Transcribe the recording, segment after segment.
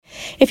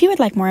If you would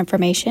like more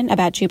information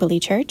about Jubilee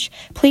Church,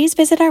 please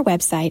visit our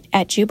website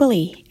at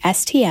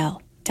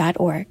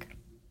jubileestl.org.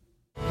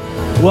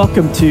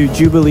 Welcome to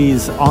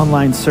Jubilee's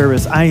online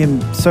service. I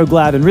am so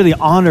glad and really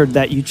honored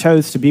that you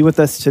chose to be with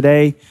us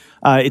today.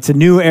 It's a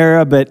new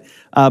era, but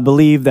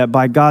believe that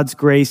by God's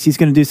grace, He's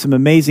going to do some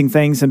amazing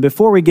things. And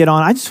before we get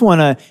on, I just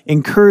want to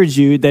encourage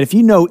you that if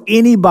you know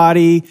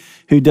anybody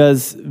who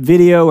does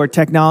video or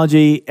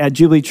technology at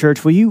Jubilee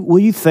Church, will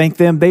you thank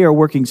them? They are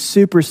working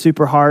super,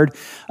 super hard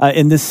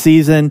in this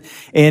season.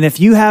 And if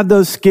you have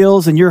those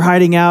skills and you're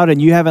hiding out and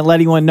you haven't let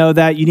anyone know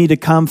that, you need to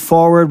come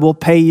forward. We'll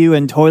pay you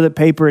in toilet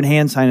paper and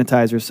hand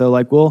sanitizer. So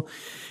we'll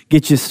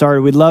get you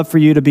started. We'd love for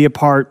you to be a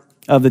part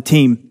of the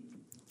team.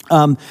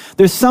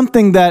 There's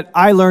something that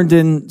I learned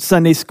in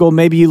Sunday school.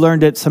 Maybe you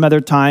learned it some other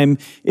time.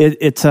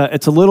 It's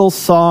a little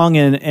song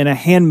and a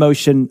hand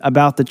motion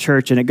about the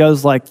church, and it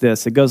goes like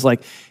this. It goes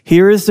like,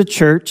 here is the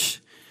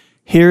church,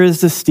 here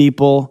is the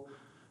steeple,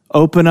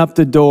 open up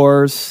the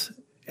doors,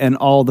 and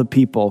all the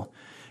people.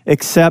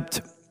 Except,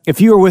 if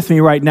you are with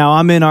me right now,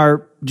 I'm in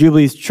our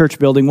Jubilee's church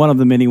building, one of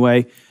them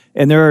anyway,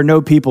 and there are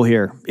no people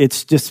here.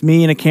 It's just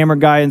me and a camera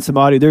guy and some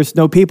audio. There's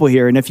no people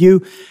here. And if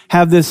you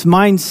have this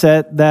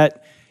mindset that,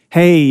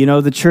 hey,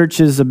 the church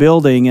is a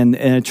building and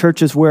a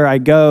church is where I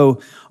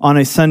go on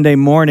a Sunday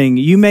morning,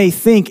 you may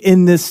think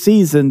in this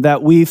season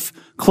that we've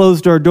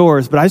closed our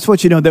doors, but I just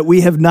want you to know that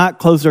we have not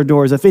closed our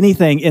doors. If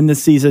anything, in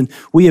this season,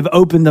 we have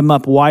opened them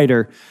up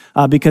wider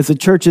because the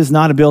church is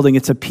not a building,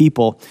 it's a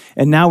people.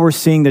 And now we're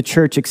seeing the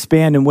church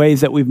expand in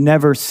ways that we've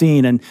never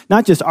seen. And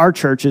not just our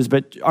churches,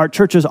 but our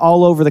churches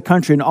all over the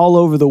country and all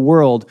over the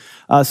world.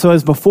 So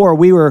as before,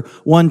 we were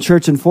one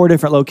church in 4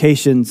 different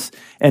locations.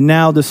 And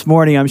now this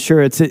morning, I'm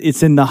sure it's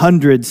in the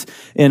hundreds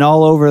and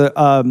all over,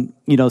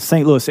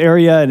 St. Louis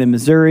area and in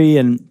Missouri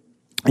and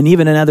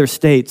even in other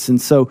states.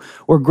 And so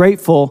we're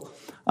grateful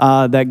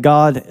that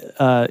God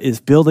is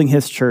building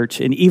His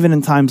church. And even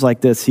in times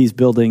like this, He's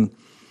building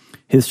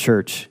His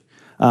church.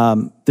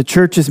 The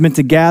church is meant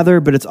to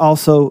gather, but it's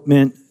also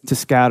meant to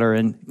scatter.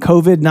 And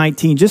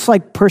COVID-19, just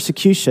like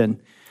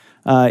persecution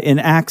in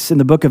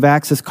the book of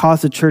Acts, has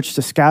caused the church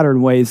to scatter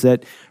in ways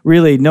that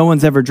really no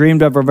one's ever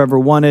dreamed of or ever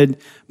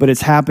wanted, but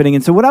it's happening.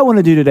 And so what I want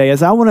to do today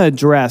is I want to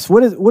address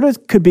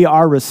what could be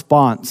our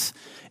response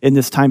in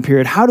this time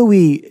period. How do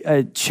we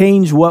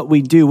change what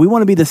we do? We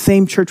want to be the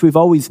same church we've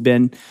always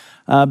been,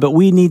 but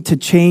we need to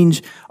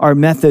change our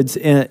methods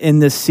in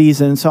this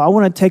season. So I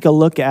want to take a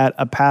look at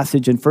a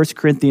passage in 1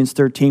 Corinthians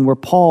 13 where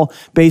Paul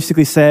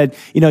basically said,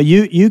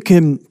 you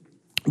can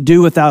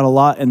do without a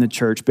lot in the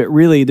church, but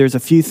really there's a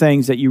few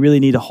things that you really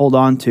need to hold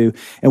on to.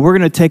 And we're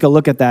going to take a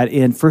look at that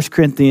in 1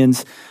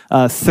 Corinthians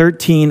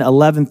 13,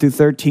 11 through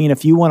 13.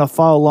 If you want to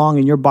follow along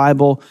in your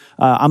Bible,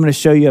 I'm going to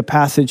show you a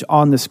passage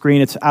on the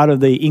screen. It's out of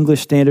the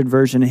English Standard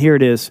Version, and here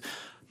it is.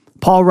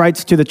 Paul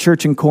writes to the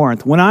church in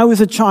Corinth, "When I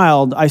was a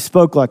child, I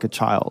spoke like a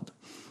child.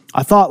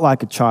 I thought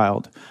like a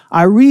child.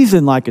 I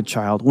reasoned like a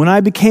child. When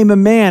I became a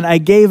man, I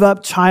gave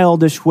up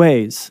childish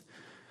ways.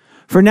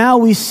 For now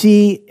we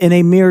see in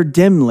a mirror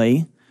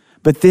dimly,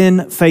 but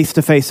then face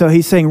to face." So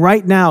he's saying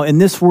right now in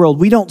this world,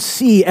 we don't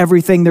see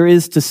everything there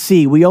is to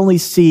see. We only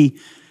see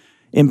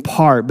in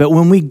part. But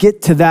when we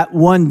get to that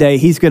one day,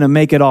 He's going to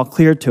make it all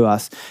clear to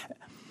us.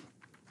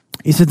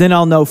 He said, "Then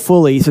I'll know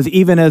fully." He says,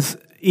 even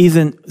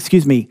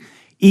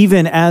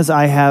as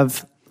I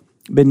have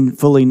been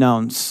fully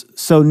known.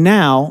 So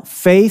now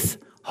faith,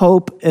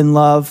 hope, and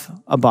love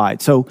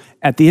abide. So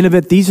at the end of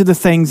it, these are the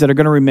things that are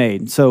going to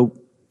remain. So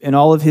in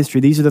all of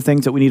history, these are the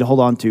things that we need to hold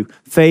on to.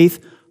 Faith,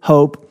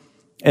 hope,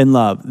 and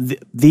love.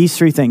 These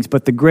 3 things.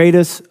 But the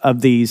greatest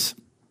of these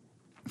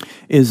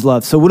is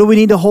love. So what do we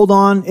need to hold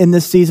on in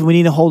this season? We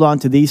need to hold on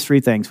to these 3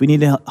 things. We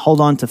need to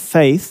hold on to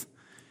faith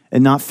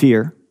and not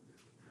fear.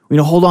 We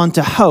need to hold on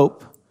to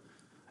hope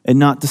and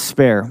not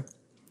despair.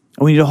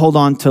 And we need to hold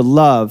on to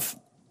love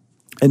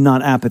and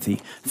not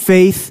apathy.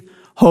 Faith,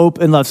 hope,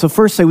 and love. So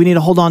firstly, we need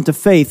to hold on to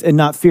faith and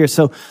not fear.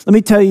 So let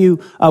me tell you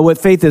what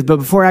faith is. But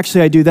before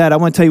actually I do that, I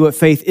want to tell you what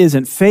faith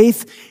isn't.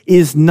 Faith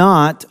is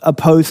not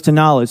opposed to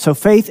knowledge. So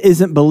faith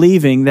isn't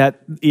believing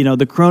that,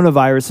 the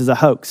coronavirus is a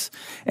hoax.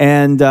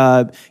 And,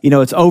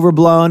 it's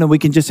overblown and we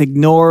can just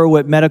ignore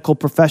what medical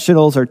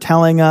professionals are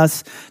telling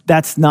us.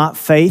 That's not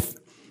faith.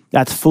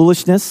 That's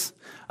foolishness.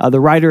 The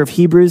writer of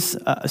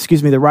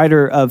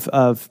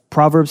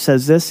Proverbs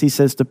says this. He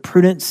says, "The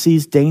prudent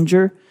sees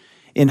danger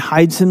and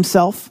hides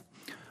himself,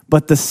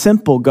 but the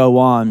simple go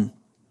on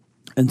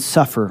and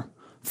suffer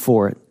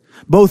for it."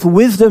 Both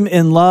wisdom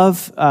and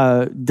love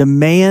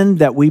demand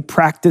that we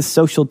practice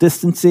social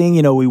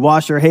distancing. We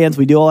wash our hands,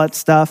 we do all that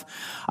stuff.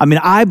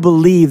 I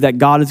believe that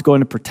God is going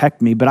to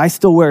protect me, but I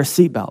still wear a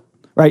seatbelt,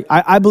 right?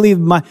 I believe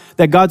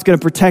that God's going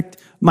to protect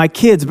my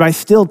kids, but I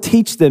still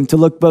teach them to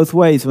look both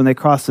ways when they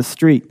cross the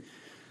street.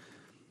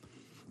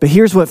 But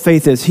here's what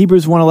faith is.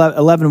 Hebrews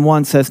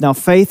 11:1 says, "Now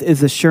faith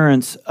is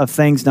assurance of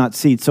things not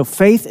seen." So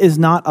faith is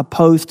not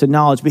opposed to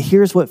knowledge, but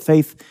here's what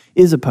faith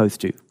is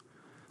opposed to.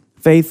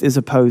 Faith is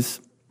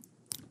opposed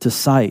to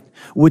sight,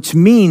 which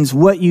means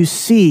what you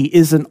see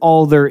isn't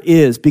all there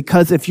is.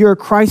 Because if you're a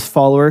Christ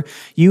follower,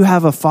 you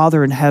have a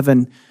Father in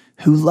heaven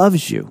who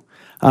loves you.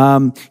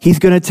 He's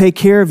going to take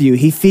care of you.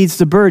 He feeds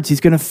the birds.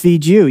 He's going to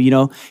feed you. You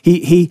know,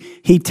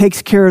 he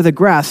takes care of the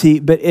grass,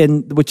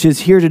 which is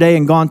here today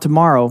and gone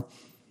tomorrow.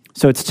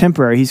 So it's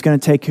temporary. He's going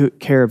to take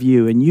care of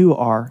you, and you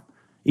are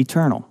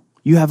eternal.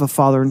 You have a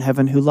Father in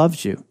heaven who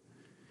loves you.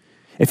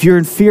 If you're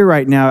in fear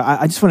right now,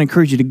 I just want to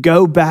encourage you to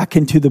go back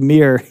into the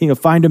mirror,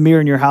 find a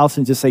mirror in your house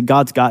and just say,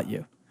 God's got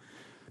you.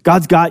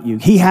 God's got you.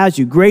 He has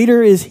you.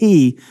 Greater is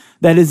he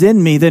that is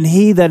in me than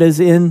he that is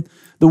in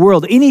the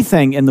world,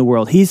 anything in the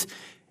world.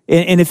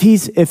 And if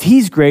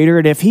he's greater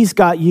and if he's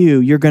got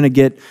you, you're going to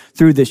get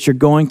through this. You're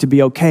going to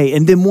be okay.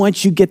 And then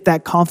once you get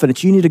that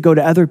confidence, you need to go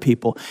to other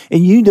people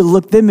and you need to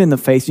look them in the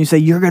face and you say,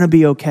 you're going to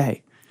be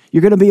okay.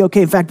 You're going to be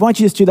okay. In fact, why don't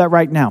you just do that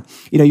right now?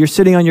 You're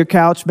sitting on your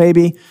couch,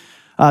 maybe.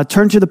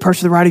 Turn to the person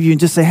to the right of you and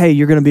just say, hey,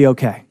 you're going to be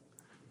okay.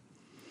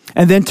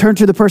 And then turn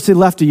to the person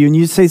left of you and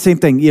you say the same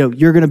thing.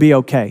 You're going to be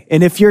okay.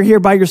 And if you're here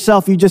by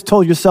yourself, you just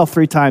told yourself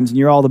 3 times and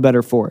you're all the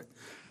better for it.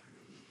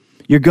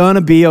 You're going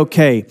to be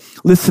okay.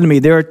 Listen to me.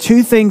 There are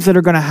 2 things that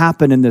are going to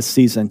happen in this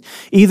season.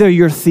 Either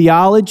your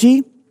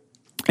theology,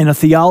 and a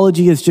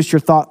theology is just your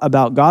thought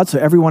about God. So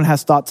everyone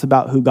has thoughts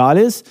about who God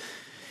is.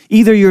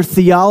 Either your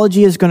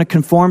theology is going to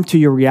conform to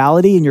your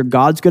reality and your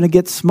God's going to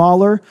get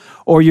smaller,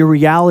 or your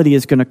reality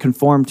is going to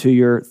conform to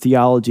your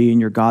theology and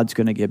your God's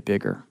going to get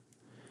bigger.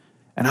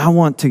 And I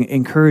want to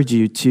encourage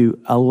you to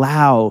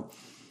allow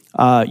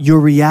your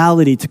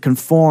reality to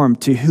conform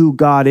to who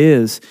God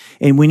is.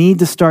 And we need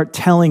to start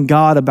telling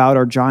God about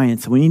our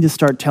giants. We need to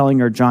start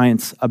telling our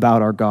giants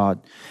about our God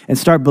and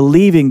start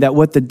believing that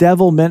what the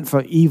devil meant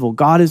for evil,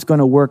 God is going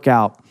to work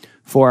out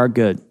for our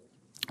good.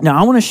 Now,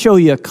 I want to show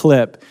you a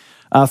clip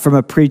from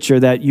a preacher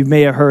that you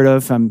may have heard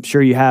of. I'm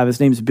sure you have.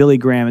 His name's Billy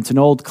Graham. It's an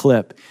old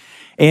clip.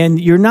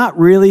 And you're not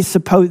really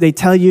supposed, they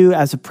tell you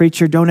as a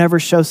preacher, don't ever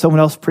show someone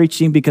else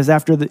preaching because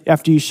after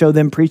you show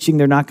them preaching,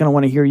 they're not going to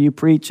want to hear you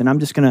preach. And I'm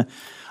going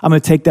to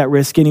take that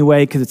risk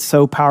anyway because it's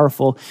so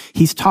powerful.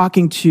 He's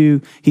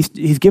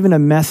given a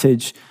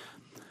message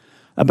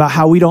about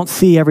how we don't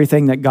see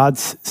everything that God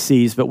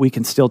sees, but we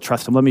can still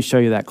trust him. Let me show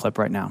you that clip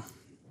right now.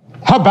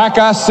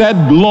 Habakkuk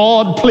said,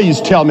 Lord,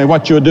 please tell me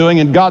what you're doing.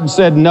 And God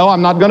said, no,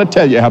 I'm not going to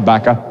tell you,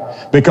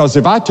 Habakkuk, because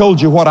if I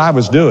told you what I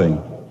was doing,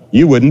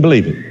 you wouldn't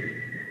believe it.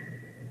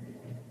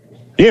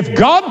 If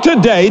God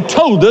today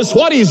told us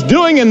what he's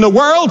doing in the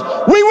world,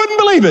 we wouldn't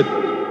believe it.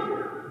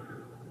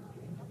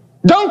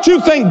 Don't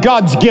you think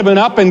God's given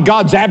up and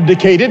God's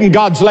abdicated and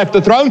God's left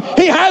the throne?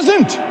 He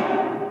hasn't.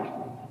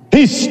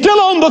 He's still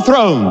on the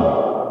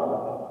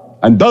throne.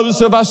 And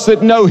those of us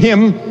that know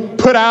him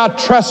put our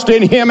trust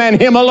in him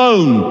and him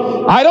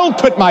alone. I don't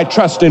put my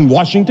trust in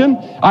Washington.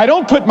 I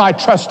don't put my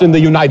trust in the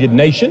United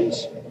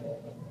Nations.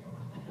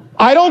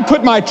 I don't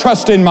put my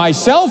trust in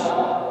myself.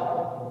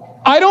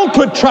 I don't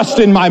put trust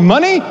in my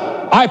money.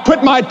 I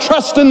put my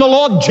trust in the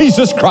Lord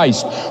Jesus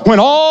Christ. When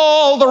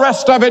all the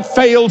rest of it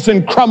fails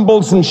and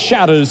crumbles and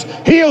shatters,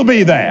 he'll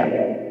be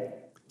there.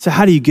 So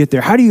how do you get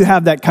there? How do you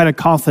have that kind of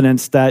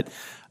confidence that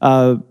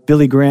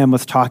Billy Graham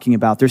was talking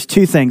about? There's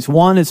 2 things.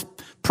 One is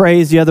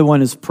praise. The other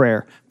one is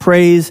prayer.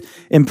 Praise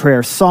and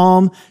prayer.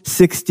 Psalm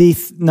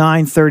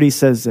 69:30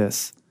 says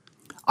this: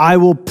 I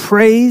will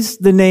praise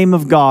the name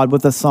of God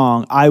with a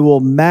song. I will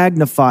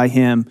magnify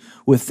him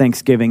with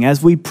thanksgiving.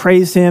 As we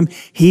praise him,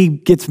 he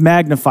gets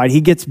magnified.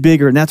 He gets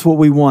bigger, and that's what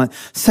we want.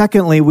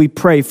 Secondly, we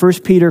pray. 1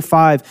 Peter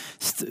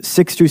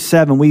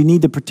 5:6-7. We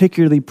need to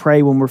particularly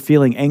pray when we're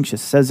feeling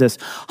anxious. It says this: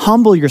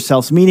 humble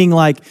yourselves, meaning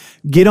like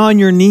get on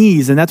your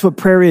knees, and that's what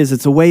prayer is.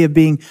 It's a way of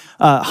being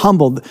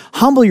humbled.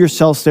 Humble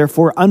yourselves,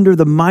 therefore, under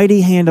the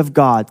mighty hand of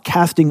God,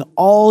 casting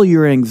all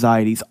your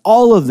anxieties,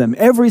 all of them,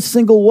 every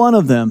single one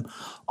of them,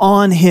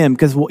 on him.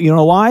 Because you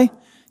know why?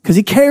 Because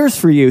he cares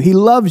for you. He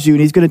loves you and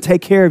he's going to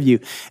take care of you.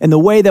 And the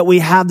way that we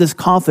have this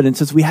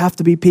confidence is we have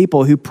to be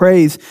people who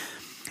praise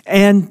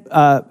and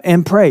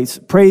praise.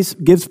 Praise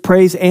gives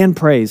praise and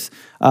praise.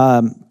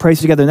 Praise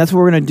together. And that's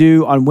what we're going to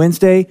do on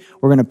Wednesday.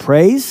 We're going to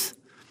praise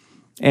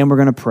and we're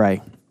going to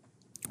pray.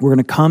 We're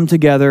going to come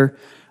together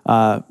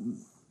through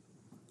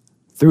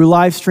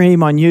live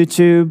stream on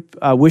YouTube.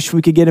 I wish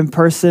we could get in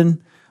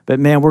person. But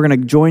man, we're going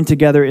to join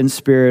together in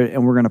spirit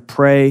and we're going to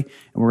pray and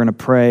we're going to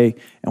pray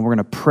and we're going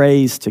to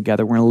praise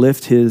together. We're going to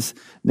lift his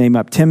name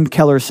up. Tim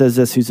Keller says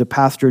this, who's a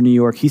pastor in New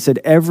York. He said,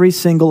 every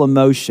single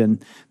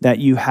emotion that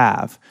you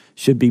have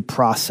should be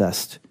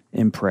processed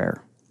in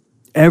prayer.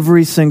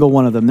 Every single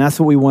one of them. That's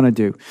what we want to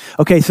do.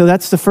 Okay, so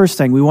that's the first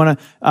thing. We want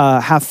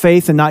to have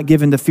faith and not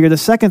give in to fear. The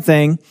second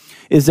thing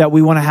is that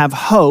we want to have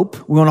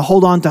hope. We want to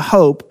hold on to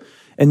hope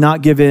and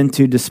not give in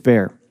to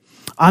despair.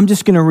 I'm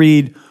just going to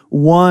read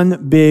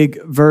one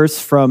big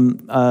verse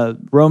from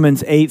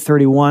Romans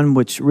 8:31,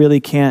 which really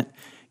can't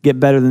get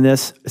better than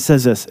this. It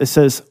says this. It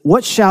says,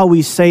 what shall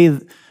we say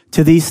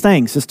to these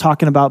things? It's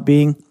talking about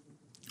being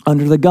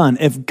under the gun.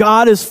 If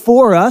God is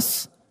for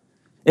us,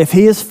 if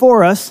he is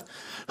for us,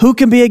 who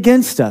can be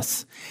against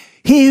us?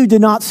 He who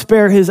did not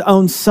spare his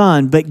own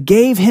son, but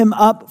gave him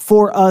up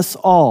for us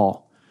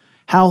all,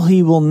 how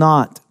he will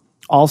not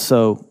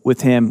also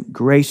with him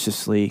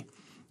graciously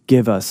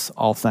give us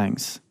all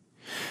things?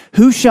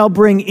 Who shall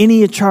bring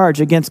any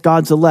charge against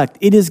God's elect?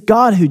 It is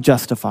God who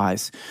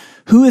justifies.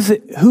 Who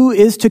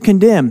is to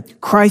condemn?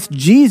 Christ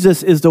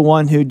Jesus is the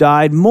one who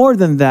died, more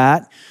than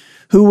that,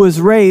 who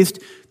was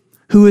raised,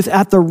 who is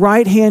at the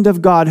right hand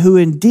of God, who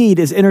indeed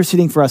is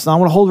interceding for us. And I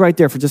want to hold right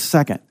there for just a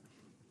second.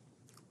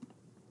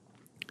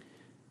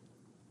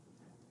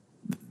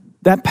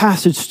 That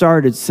passage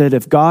said,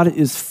 if God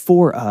is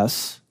for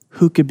us,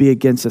 who could be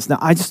against us? Now,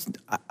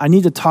 I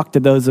need to talk to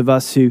those of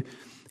us who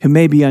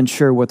may be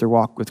unsure what their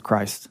walk with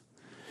Christ.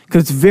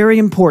 Because it's very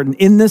important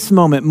in this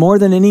moment, more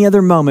than any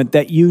other moment,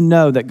 that you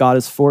know that God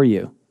is for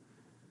you.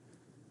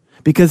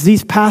 Because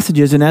these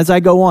passages, and as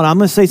I go on, I'm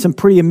going to say some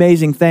pretty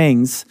amazing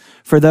things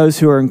for those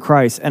who are in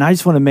Christ. And I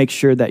just want to make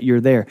sure that you're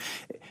there.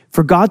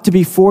 For God to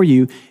be for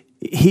you,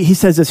 he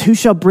says this, who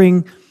shall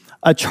bring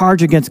a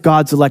charge against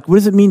God's elect? What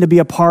does it mean to be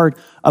a part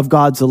of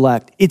God's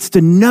elect? It's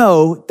to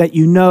know that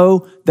you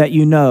know that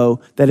you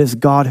know that it's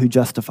God who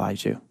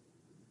justifies you.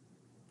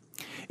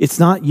 It's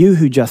not you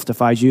who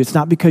justifies you. It's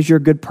not because you're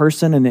a good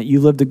person and that you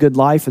lived a good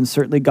life and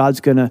certainly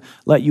God's going to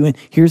let you in.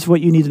 Here's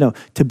what you need to know.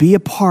 To be a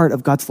part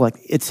of God's elect,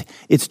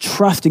 it's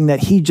trusting that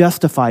he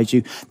justifies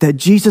you, that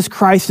Jesus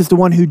Christ is the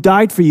one who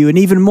died for you. And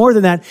even more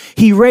than that,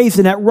 he raised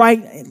and that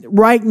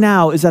right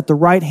now is at the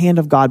right hand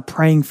of God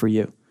praying for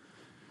you.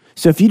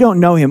 So if you don't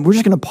know him, we're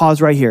just going to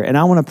pause right here. And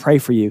I want to pray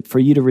for you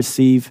to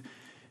receive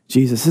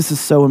Jesus. This is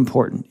so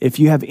important. If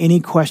you have any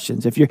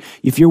questions, if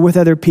you're with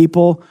other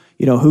people,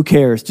 who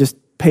cares? Just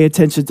pay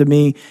attention to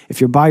me. If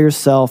you're by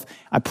yourself,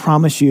 I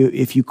promise you,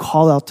 if you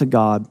call out to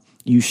God,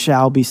 you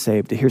shall be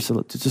saved.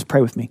 Just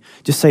pray with me.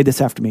 Just say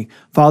this after me.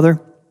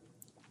 Father,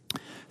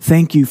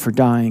 thank you for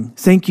dying.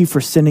 Thank you for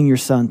sending your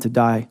son to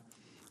die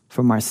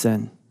for my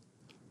sin.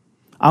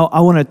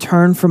 I want to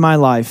turn from my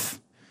life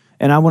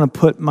and I want to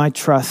put my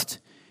trust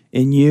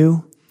in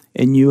you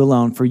and you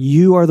alone, for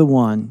you are the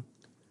one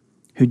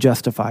who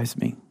justifies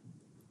me.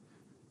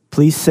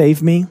 Please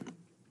save me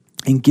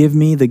and give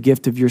me the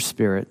gift of your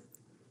Spirit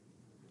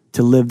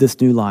to live this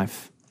new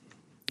life.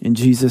 In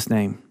Jesus'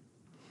 name,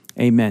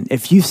 amen.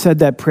 If you said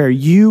that prayer,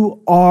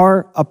 you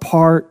are a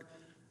part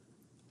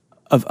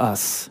of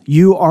us.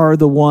 You are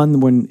the one,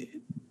 when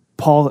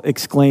Paul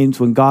exclaims,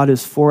 when God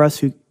is for us,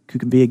 who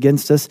can be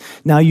against us?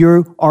 Now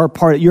you're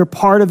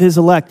part of his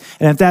elect.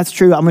 And if that's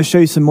true, I'm going to show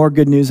you some more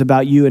good news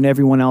about you and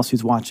everyone else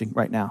who's watching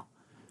right now.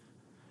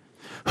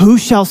 Who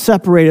shall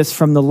separate us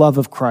from the love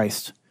of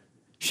Christ?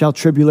 Shall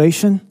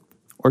tribulation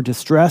or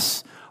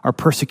distress or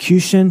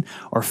persecution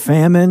or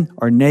famine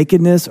or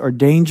nakedness or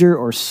danger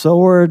or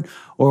sword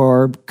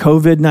or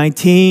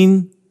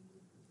COVID-19?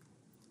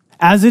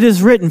 As it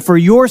is written, for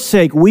your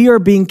sake, we are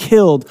being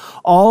killed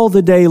all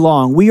the day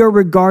long. We are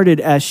regarded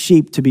as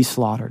sheep to be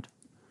slaughtered.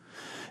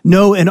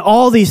 No, in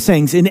all these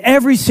things, in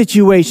every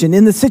situation,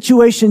 in the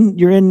situation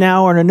you're in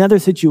now or in another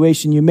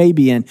situation you may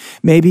be in,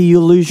 maybe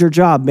you'll lose your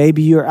job.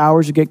 Maybe your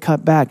hours will get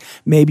cut back.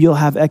 Maybe you'll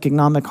have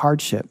economic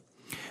hardship.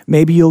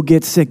 Maybe you'll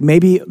get sick.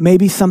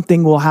 Maybe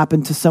something will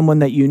happen to someone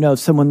that you know,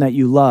 someone that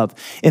you love.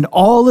 In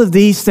all of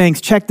these things,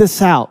 check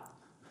this out.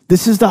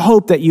 This is the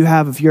hope that you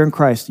have if you're in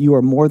Christ. You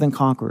are more than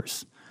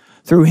conquerors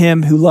through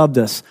him who loved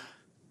us.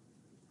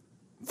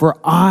 For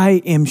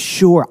I am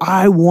sure,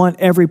 I want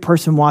every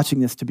person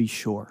watching this to be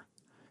sure,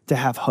 to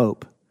have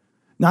hope.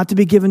 Not to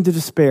be given to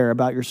despair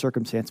about your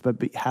circumstance, but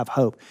have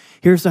hope.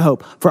 Here's the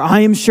hope. For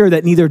I am sure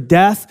that neither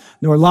death,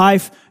 nor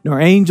life, nor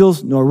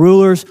angels, nor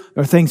rulers,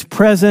 nor things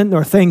present,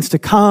 nor things to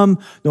come,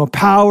 nor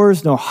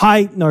powers, nor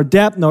height, nor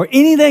depth, nor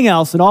anything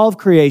else in all of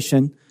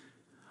creation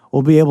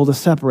will be able to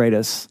separate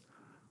us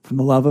from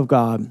the love of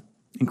God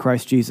in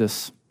Christ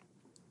Jesus,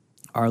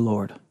 our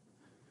Lord.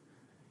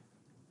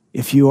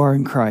 If you are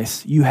in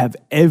Christ, you have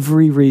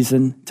every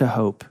reason to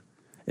hope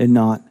and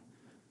not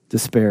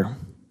despair.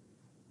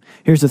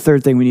 Here's the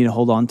third thing we need to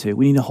hold on to.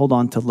 We need to hold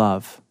on to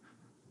love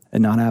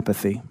and not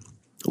apathy.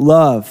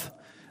 Love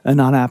and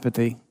not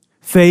apathy.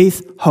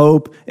 Faith,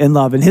 hope, and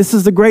love. And this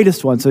is the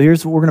greatest one. So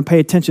here's what we're going to pay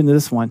attention to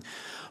this one.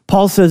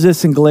 Paul says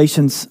this in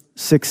Galatians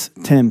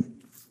 6:10.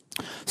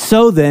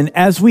 So then,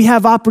 as we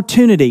have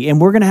opportunity,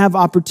 and we're going to have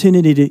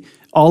opportunity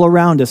all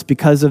around us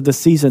because of the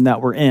season that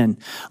we're in,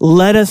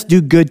 let us do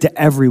good to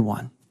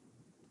everyone.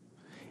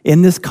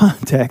 In this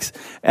context,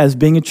 as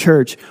being a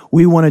church,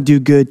 we want to do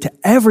good to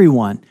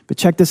everyone. But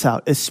check this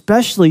out,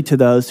 especially to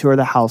those who are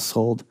the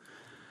household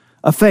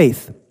of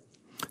faith.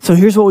 So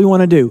here's what we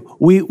want to do.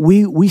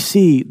 We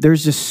see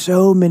there's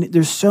so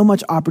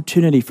much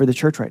opportunity for the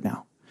church right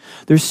now.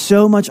 There's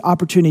so much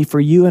opportunity for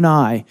you and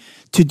I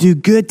to do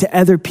good to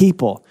other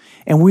people.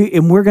 And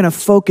we're going to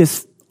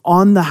focus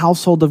on the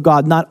household of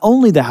God, not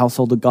only the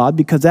household of God,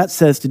 because that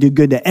says to do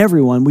good to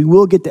everyone. We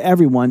will get to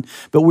everyone,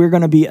 but we're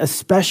going to be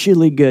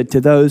especially good to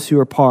those who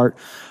are part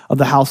of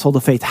the household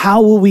of faith.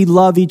 How will we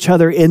love each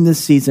other in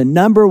this season?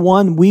 Number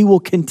one, we will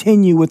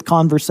continue with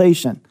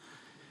conversation.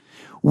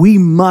 We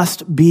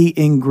must be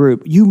in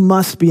group. You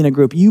must be in a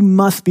group. You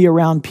must be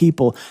around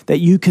people that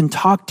you can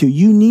talk to.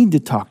 You need to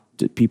talk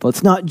to people.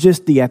 It's not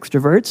just the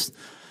extroverts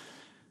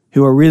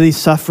who are really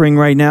suffering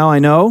right now, I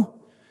know.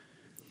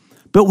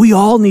 But we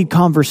all need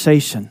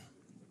conversation.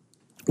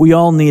 We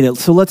all need it.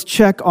 So let's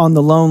check on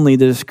the lonely,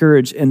 the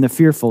discouraged, and the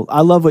fearful.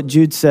 I love what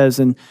Jude says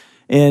in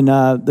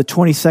the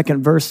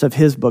 22nd verse of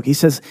his book. He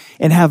says,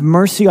 and have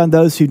mercy on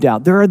those who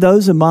doubt. There are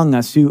those among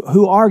us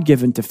who are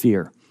given to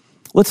fear.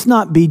 Let's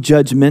not be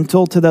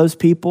judgmental to those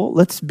people.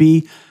 Let's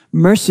be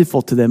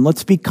merciful to them.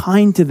 Let's be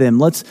kind to them.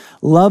 Let's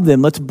love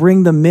them. Let's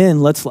bring them in.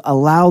 Let's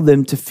allow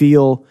them to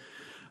feel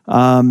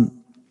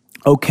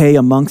okay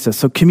amongst us.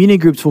 So community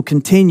groups will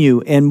continue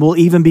and will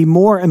even be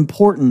more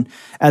important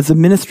as a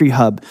ministry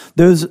hub.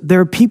 There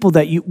are people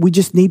that we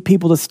just need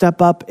people to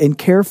step up and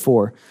care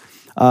for.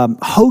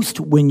 Host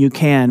when you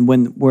can,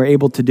 when we're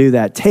able to do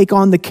that. Take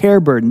on the care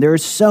burden. There are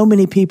so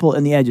many people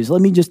in the edges.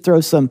 Let me just throw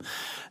some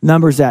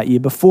numbers at you.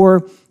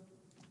 Before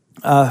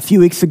a few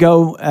weeks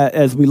ago,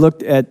 as we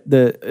looked at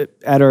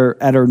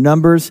our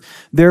numbers,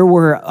 there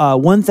were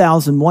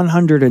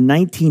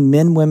 1,119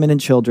 men, women,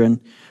 and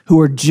children who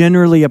were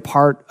generally a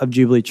part of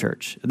Jubilee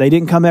Church. They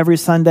didn't come every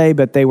Sunday,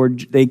 but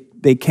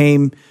they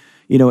came,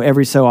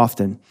 every so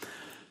often.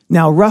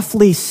 Now,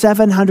 roughly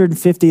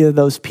 750 of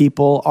those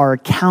people are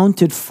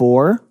accounted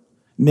for.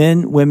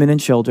 Men, women, and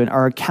children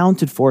are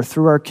accounted for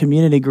through our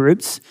community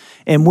groups,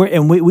 and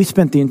we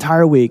spent the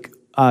entire week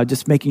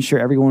just making sure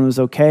everyone was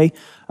okay.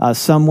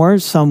 Some were,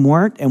 some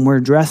weren't, and we're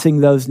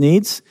addressing those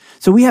needs.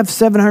 So we have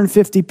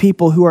 750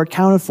 people who are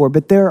accounted for,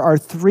 but there are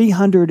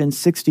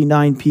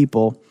 369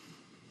 people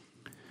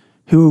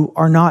who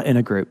are not in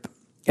a group.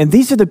 And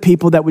these are the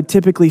people that would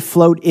typically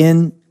float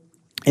in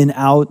and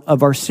out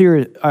of our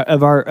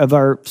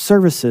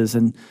services,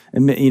 and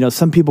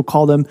some people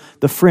call them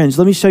the fringe.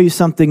 Let me show you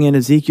something in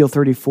Ezekiel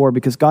 34,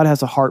 because God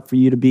has a heart for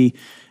you to be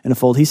in a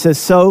fold. He says,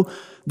 so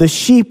the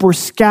sheep were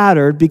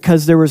scattered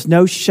because there was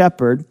no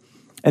shepherd,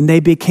 and they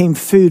became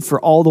food for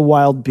all the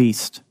wild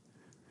beasts.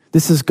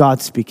 This is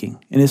God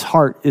speaking, and his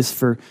heart is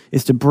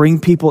to bring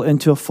people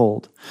into a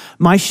fold.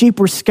 My sheep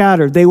were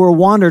scattered. They were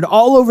wandered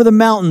all over the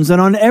mountains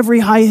and on every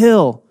high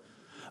hill.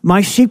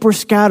 My sheep were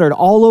scattered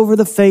all over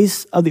the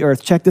face of the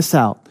earth. Check this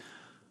out.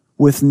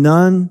 With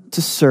none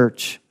to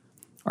search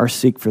or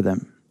seek for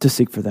them.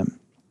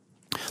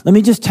 Let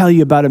me just tell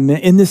you about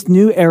in this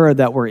new era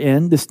that we're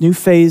in, this new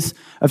phase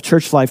of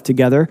church life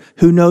together.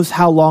 Who knows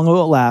how long it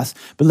will last?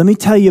 But let me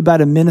tell you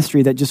about a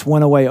ministry that just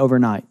went away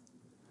overnight.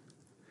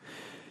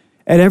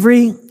 At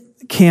every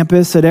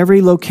campus, at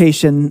every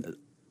location,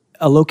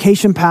 a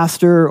location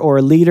pastor or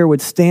a leader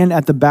would stand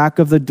at the back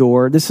of the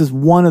door. This is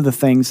one of the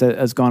things that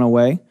has gone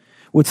away.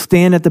 Would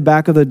stand at the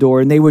back of the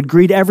door, and they would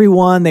greet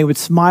everyone. They would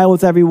smile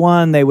with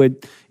everyone. They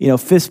would,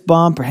 fist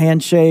bump or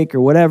handshake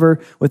or whatever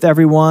with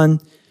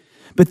everyone.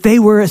 But they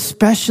were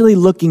especially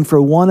looking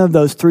for one of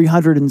those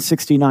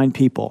 369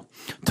 people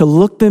to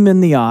look them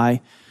in the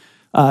eye,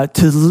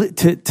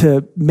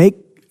 to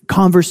make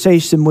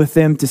conversation with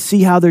them, to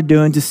see how they're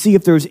doing, to see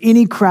if there's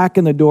any crack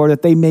in the door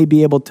that they may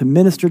be able to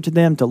minister to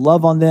them, to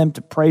love on them,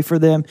 to pray for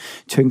them,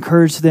 to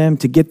encourage them,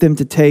 to get them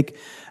to take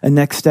a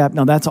next step.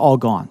 Now, that's all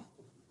gone.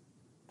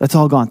 That's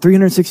all gone.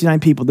 369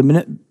 people,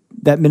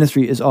 that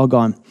ministry is all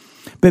gone.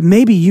 But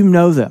maybe you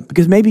know them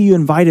because maybe you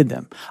invited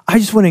them. I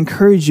just want to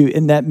encourage you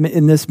in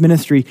this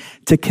ministry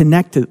to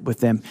connect with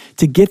them,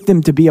 to get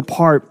them to be a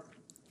part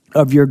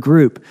of your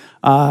group,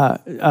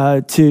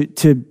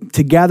 to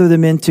gather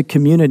them into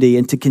community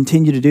and to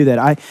continue to do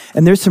that.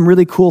 And there's some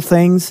really cool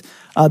things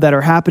that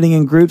are happening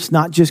in groups,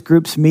 not just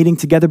groups meeting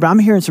together, but I'm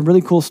hearing some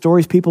really cool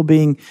stories, people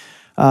being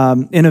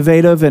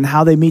innovative and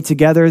how they meet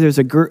together. There's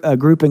a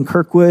group in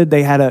Kirkwood.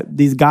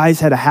 These guys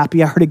had a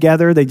happy hour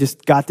together. They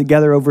just got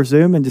together over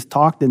Zoom and just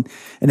talked and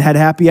had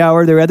happy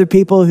hour. There are other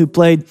people who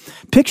played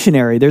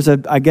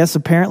Pictionary.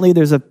 Apparently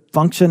there's a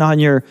function on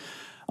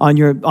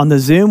the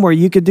Zoom where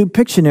you could do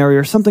Pictionary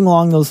or something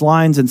along those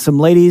lines. And some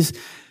ladies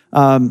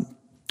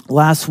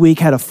last week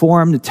had a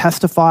forum to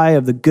testify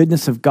of the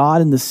goodness of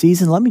God in the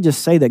season. Let me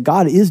just say that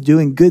God is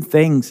doing good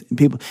things in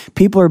people.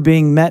 People are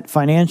being met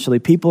financially.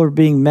 People are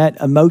being met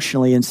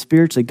emotionally and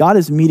spiritually. God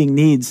is meeting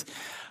needs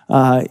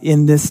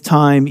in this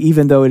time,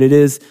 even though it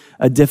is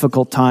a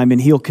difficult time,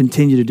 and he'll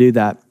continue to do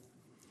that.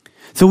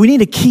 So we need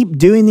to keep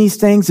doing these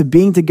things of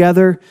being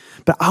together,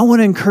 but I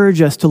want to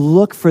encourage us to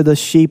look for the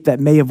sheep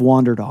that may have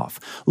wandered off.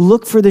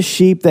 Look for the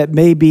sheep that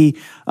may be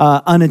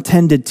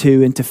unattended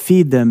to, and to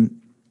feed them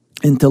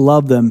and to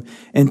love them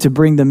and to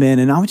bring them in.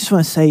 And I just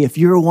want to say, if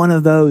you're one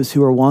of those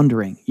who are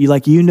wandering,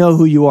 you know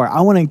who you are.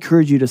 I want to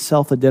encourage you to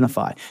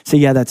self-identify. Say,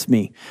 yeah, that's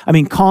me.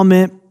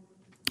 Comment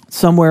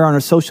somewhere on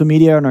our social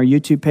media, on our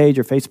YouTube page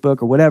or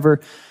Facebook or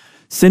whatever.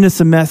 Send us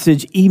a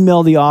message,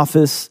 email the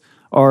office,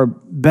 or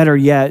better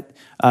yet,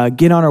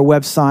 get on our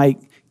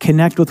website,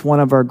 connect with one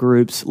of our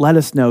groups. Let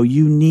us know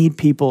you need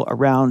people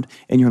around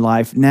in your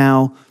life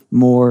now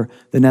more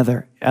than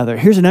ever.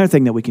 Here's another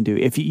thing that we can do.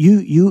 If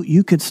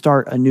you could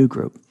start a new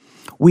group.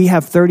 We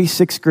have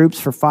 36 groups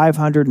for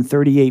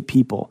 538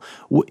 people.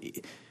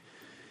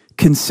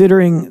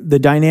 considering the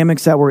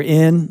dynamics that we're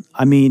in,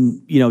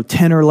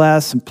 10 or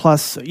less, and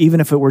plus, even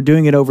if we're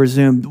doing it over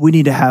Zoom, we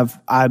need to have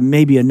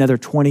maybe another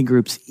 20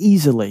 groups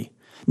easily.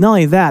 Not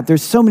only that,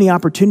 there's so many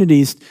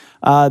opportunities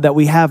that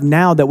we have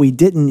now that we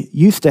didn't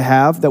used to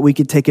have that we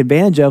could take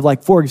advantage of.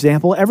 Like, for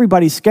example,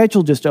 everybody's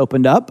schedule just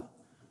opened up.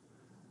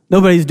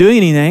 Nobody's doing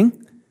anything.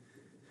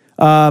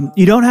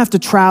 You don't have to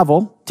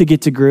travel to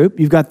get to group.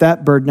 You've got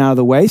that burden out of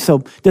the way. So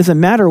it doesn't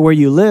matter where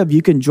you live.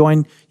 You can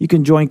join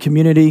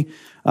community,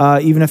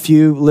 even if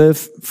you live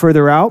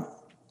further out.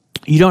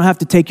 You don't have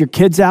to take your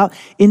kids out.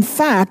 In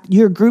fact,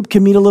 your group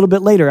can meet a little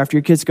bit later after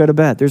your kids go to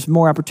bed. There's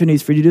more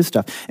opportunities for you to do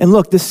stuff. And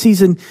look, this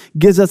season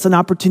gives us an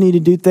opportunity to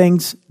do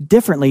things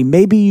differently.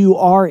 Maybe you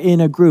are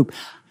in a group.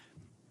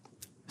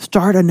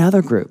 Start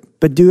another group,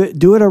 but do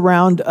it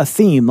around a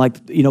theme.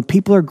 Like,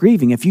 people are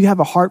grieving. If you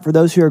have a heart for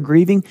those who are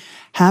grieving,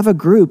 have a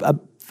group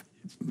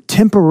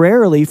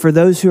temporarily for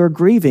those who are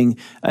grieving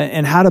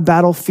and how to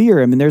battle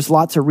fear. There's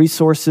lots of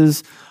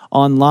resources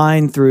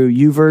online through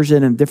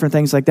YouVersion and different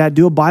things like that.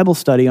 Do a Bible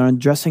study on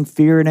addressing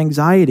fear and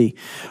anxiety.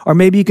 Or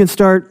maybe you can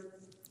start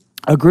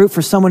a group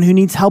for someone who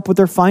needs help with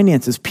their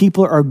finances.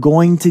 People are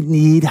going to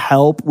need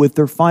help with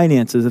their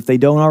finances if they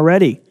don't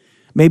already.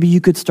 Maybe you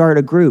could start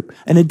a group,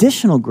 an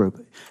additional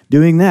group,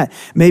 doing that.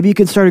 Maybe you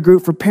could start a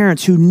group for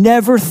parents who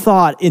never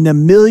thought in a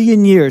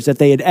million years that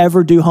they'd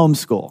ever do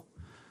homeschool.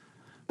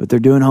 But they're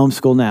doing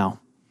homeschool now,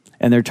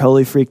 and they're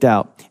totally freaked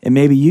out. And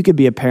maybe you could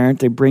be a parent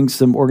that brings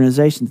some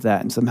organization to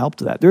that and some help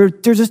to that.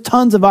 There's just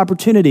tons of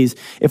opportunities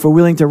if we're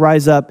willing to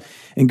rise up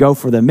and go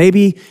for them.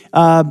 Maybe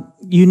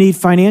you need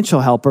financial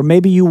help, or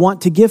maybe you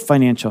want to give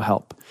financial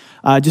help.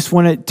 Just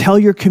want to tell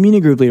your community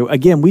group leader.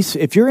 Again,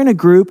 if you're in a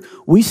group,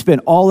 we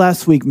spent all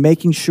last week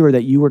making sure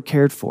that you were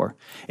cared for.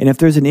 And if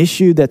there's an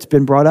issue that's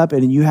been brought up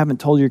and you haven't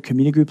told your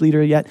community group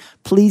leader yet,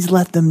 please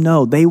let them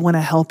know. They want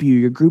to help you.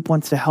 Your group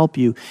wants to help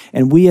you.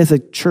 And we as a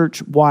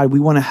church-wide, we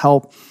want to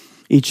help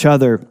each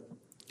other.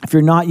 If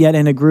you're not yet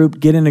in a group,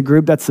 get in a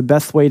group. That's the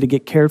best way to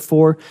get cared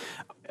for.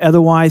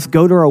 Otherwise,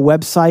 go to our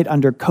website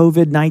under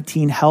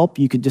COVID-19 help.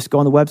 You could just go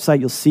on the website.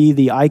 You'll see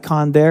the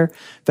icon there.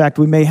 In fact,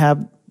 we may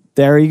have,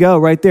 there you go,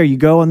 right there. You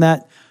go on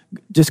that,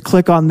 just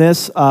click on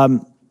this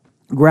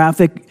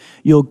graphic.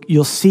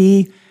 You'll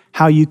see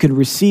how you can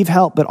receive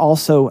help, but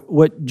also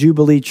what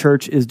Jubilee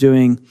Church is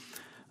doing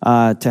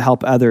to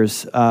help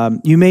others.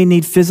 You may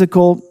need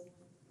physical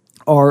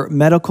or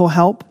medical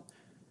help.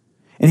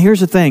 And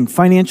here's the thing,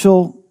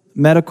 financial,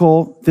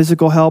 medical,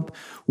 physical help,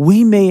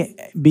 we may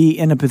be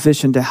in a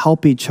position to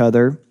help each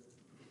other,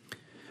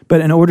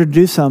 but in order to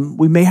do some,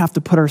 we may have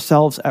to put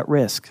ourselves at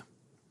risk.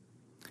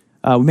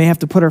 We may have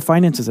to put our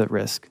finances at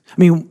risk.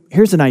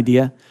 Here's an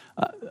idea.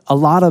 A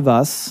lot of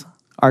us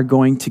are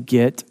going to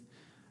get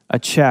a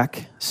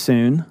check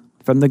soon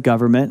from the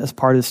government as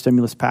part of the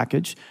stimulus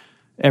package.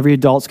 Every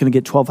adult's going to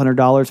get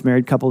 $1,200.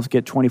 Married couples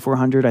get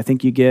 $2,400. I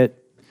think you get,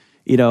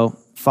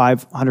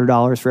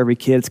 $500 for every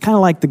kid. It's kind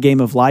of like the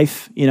game of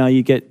life.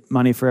 You get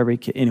money for every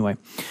kid. Anyway,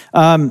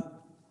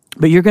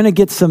 but you're going to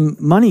get some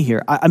money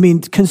here.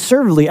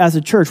 Conservatively, as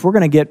a church, we're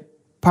going to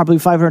get probably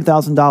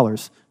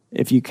 $500,000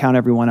 if you count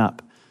everyone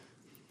up.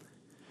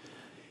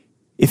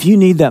 If you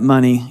need that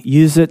money,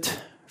 use it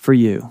for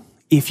you.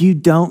 If you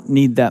don't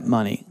need that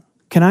money,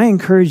 can I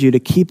encourage you to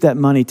keep that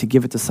money to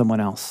give it to someone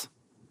else?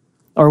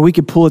 Or we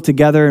could pull it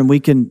together and we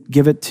can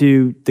give it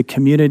to the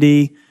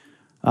community,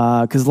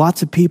 because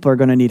lots of people are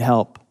going to need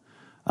help.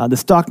 The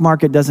stock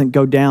market doesn't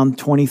go down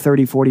 20,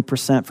 30,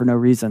 40% for no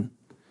reason.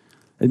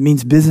 It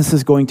means business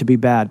is going to be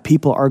bad.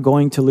 People are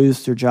going to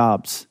lose their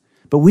jobs.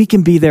 But we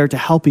can be there to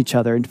help each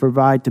other and to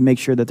provide to make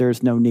sure that there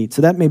is no need.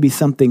 So that may be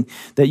something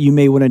that you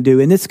may want to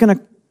do. And it's going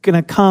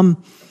to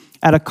come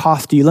at a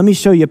cost to you. Let me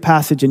show you a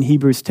passage in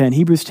Hebrews 10.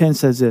 Hebrews 10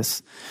 says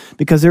this,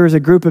 because there was a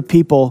group of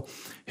people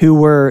who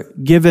were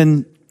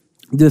given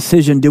the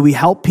decision, do we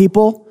help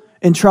people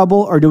in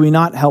trouble or do we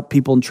not help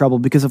people in trouble?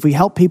 Because if we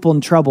help people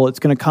in trouble, it's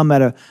going to come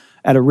at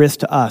a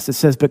risk to us. It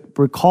says, but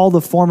recall the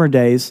former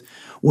days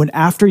when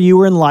after you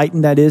were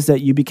enlightened, that is,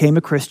 that you became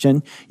a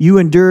Christian, you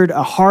endured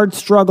a hard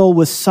struggle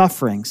with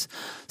sufferings,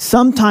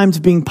 sometimes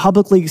being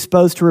publicly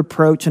exposed to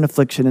reproach and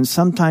affliction, and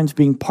sometimes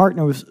being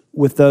partners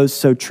with those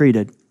so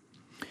treated.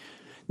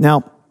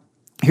 Now,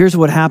 here's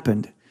what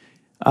happened.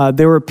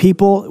 There were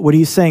people, what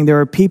he's saying, there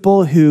were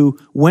people who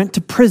went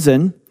to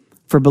prison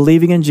for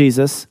believing in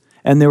Jesus,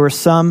 and there were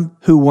some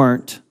who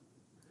weren't.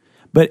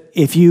 But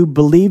if you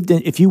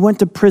went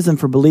to prison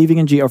for believing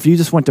in Jesus, or if you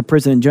just went to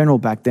prison in general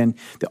back then,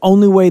 the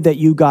only way that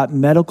you got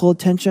medical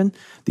attention,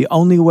 the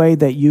only way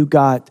that you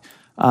got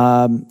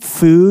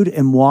food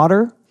and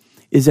water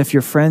is if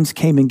your friends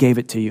came and gave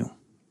it to you.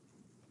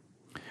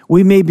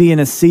 We may be in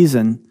a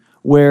season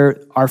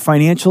where our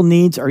financial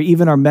needs or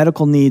even our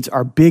medical needs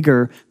are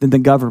bigger than the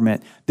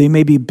government. They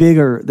may be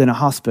bigger than a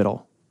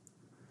hospital.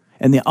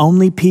 And the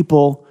only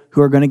people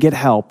who are going to get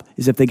help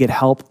is if they get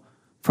help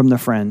from their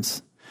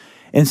friends.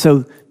 And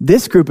so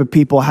this group of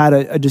people had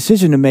a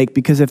decision to make,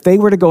 because if they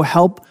were to go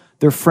help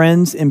their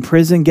friends in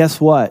prison,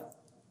 guess what?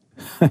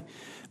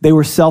 They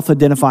were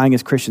self-identifying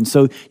as Christians.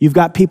 So you've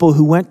got people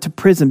who went to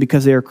prison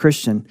because they are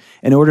Christian.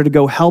 In order to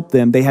go help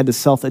them, they had to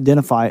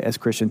self-identify as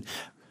Christian.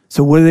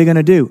 So what are they going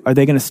to do? Are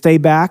they going to stay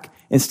back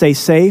and stay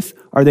safe?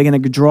 Or are they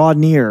going to draw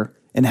near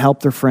and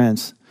help their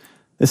friends?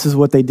 This is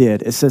what they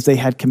did. It says they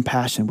had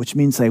compassion, which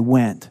means they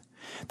went.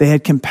 They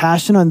had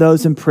compassion on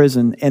those in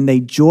prison, and they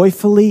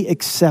joyfully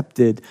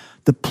accepted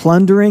the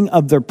plundering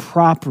of their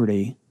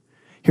property.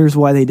 Here's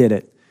why they did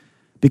it.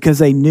 Because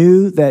they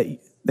knew that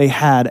they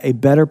had a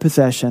better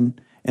possession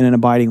and an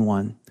abiding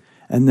one.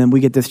 And then we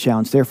get this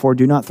challenge. Therefore,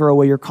 do not throw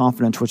away your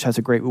confidence, which has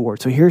a great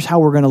reward. So here's how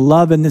we're going to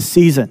love in this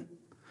season.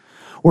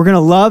 We're going to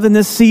love in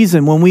this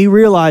season when we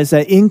realize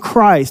that in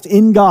Christ,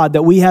 in God,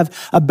 that we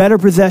have a better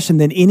possession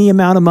than any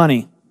amount of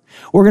money.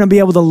 We're going to be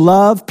able to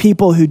love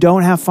people who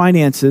don't have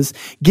finances,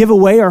 give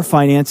away our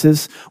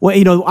finances.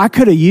 Well, I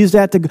could have used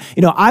that to,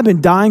 I've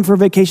been dying for a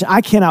vacation.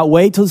 I cannot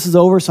wait till this is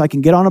over so I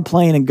can get on a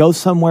plane and go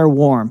somewhere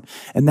warm.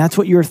 And that's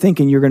what you're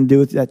thinking you're going to do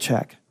with that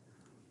check.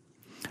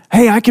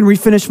 Hey, I can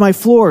refinish my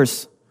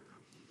floors.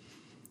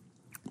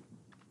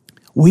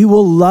 We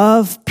will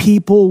love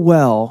people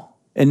well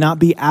and not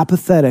be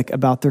apathetic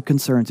about their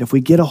concerns if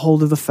we get a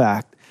hold of the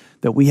fact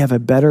that we have a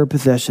better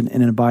possession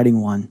and an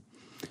abiding one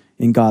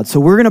in God. So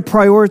we're going to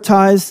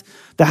prioritize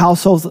the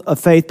household of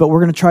faith, but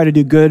we're going to try to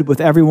do good with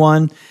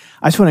everyone.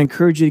 I just want to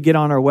encourage you to get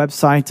on our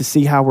website to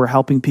see how we're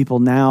helping people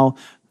now.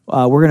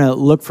 We're going to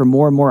look for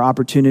more and more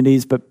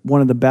opportunities, but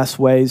one of the best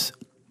ways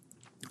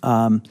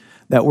that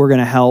we're going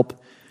to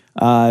help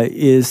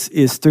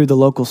is through the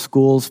local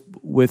schools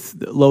with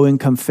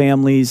low-income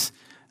families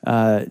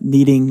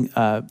needing,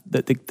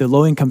 the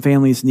low-income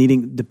families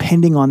needing,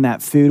 depending on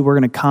that food. We're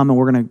going to come and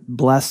we're going to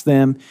bless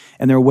them.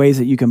 And there are ways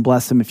that you can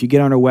bless them. If you get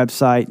on our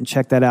website and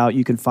check that out,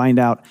 you can find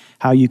out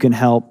how you can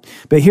help.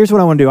 But here's what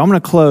I want to do. I'm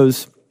going to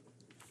close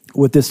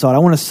with this thought. I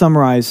want to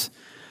summarize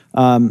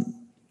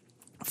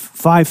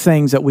 5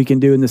 things that we can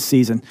do in this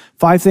season.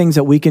 5 things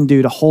that we can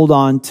do to hold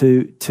on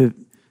to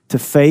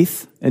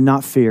faith and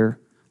not fear,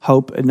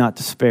 hope and not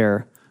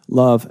despair,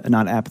 love and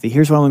not apathy.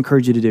 Here's what I'll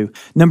encourage you to do.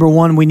 Number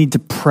 1, we need to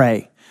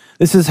pray.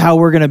 This is how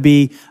we're going to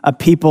be a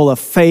people of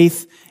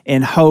faith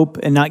and hope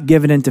and not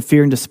given into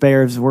fear and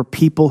despair. We're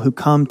people who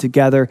come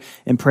together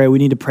and pray. We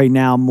need to pray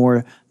now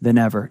more than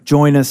ever.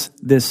 Join us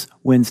this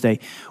Wednesday.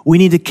 We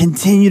need to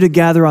continue to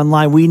gather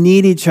online. We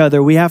need each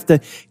other. We have to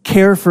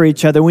care for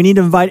each other. We need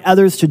to invite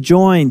others to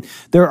join.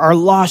 There are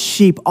lost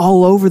sheep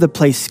all over the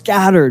place,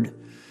 scattered,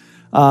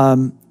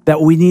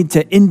 that we need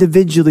to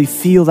individually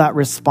feel that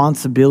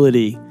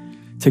responsibility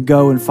to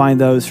go and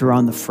find those who are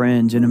on the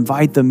fringe and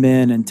invite them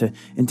in and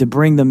to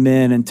bring them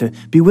in and to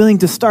be willing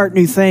to start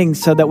new things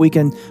so that we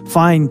can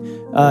find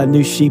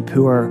new sheep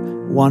who are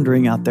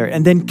wandering out there.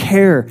 And then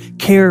care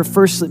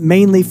first,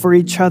 mainly for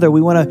each other. We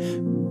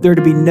want there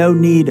to be no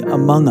need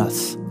among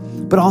us,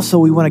 but also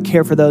we want to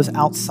care for those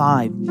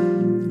outside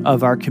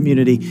of our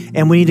community.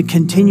 And we need to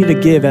continue to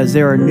give as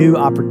there are new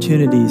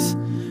opportunities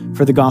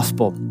for the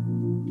gospel.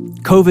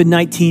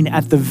 COVID-19,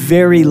 at the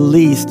very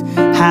least,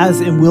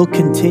 has and will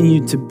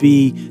continue to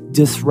be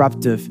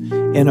disruptive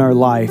in our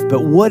life.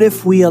 But what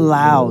if we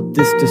allow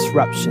this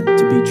disruption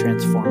to be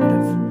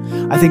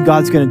transformative? I think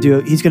God's going to do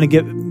it. He's going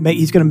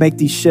to make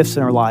these shifts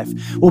in our life.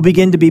 We'll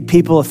begin to be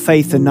people of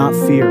faith and not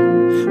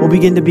fear. We'll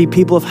begin to be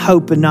people of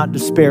hope and not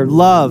despair,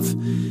 love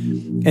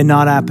and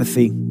not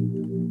apathy.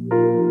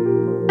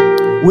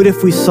 What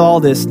if we saw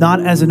this not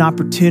as an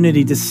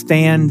opportunity to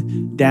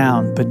stand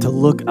down, but to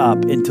look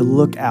up and to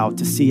look out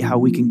to see how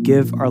we can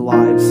give our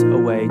lives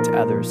away to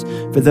others?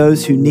 For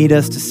those who need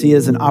us, to see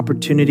as an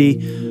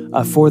opportunity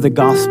for the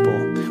gospel.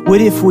 What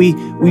if we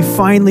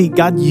finally,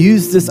 God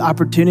used this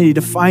opportunity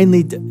to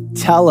finally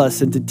tell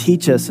us and to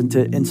teach us and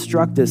to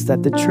instruct us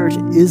that the church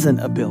isn't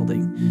a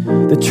building.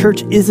 The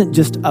church isn't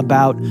just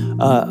about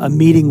a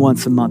meeting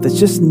once a month. It's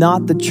just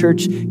not the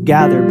church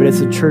gathered, but it's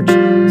a church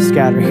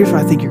scattered. Here's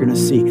what I think you're going to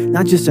see.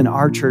 Not just in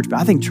our church, but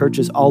I think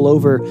churches all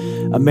over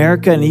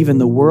America and even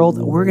the world,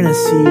 we're going to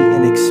see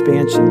an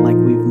expansion like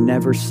we've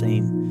never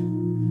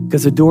seen.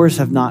 Because the doors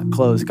have not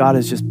closed. God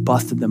has just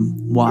busted them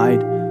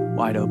wide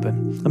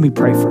open. Let me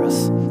pray for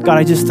us. God,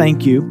 I just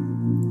thank you.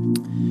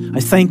 I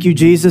thank you,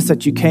 Jesus,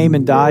 that you came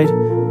and died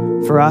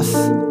for us,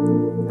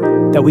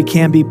 that we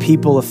can be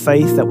people of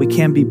faith, that we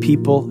can be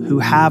people who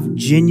have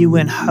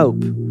genuine hope,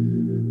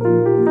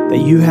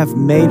 that you have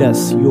made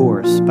us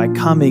yours by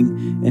coming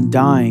and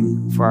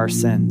dying for our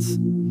sins.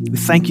 We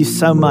thank you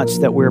so much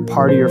that we're a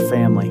part of your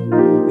family.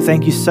 We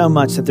thank you so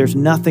much that there's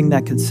nothing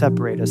that can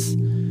separate us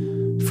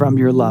from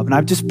your love. And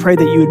I just pray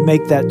that you would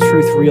make that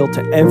truth real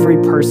to every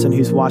person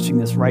who's watching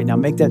this right now.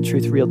 Make that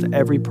truth real to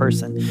every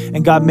person.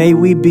 And God, may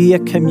we be a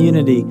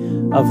community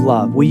of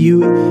love. Will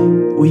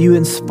you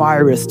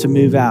inspire us to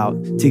move out,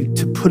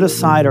 to put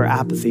aside our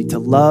apathy, to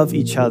love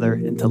each other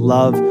and to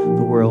love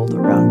the world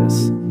around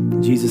us.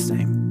 In Jesus'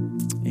 name.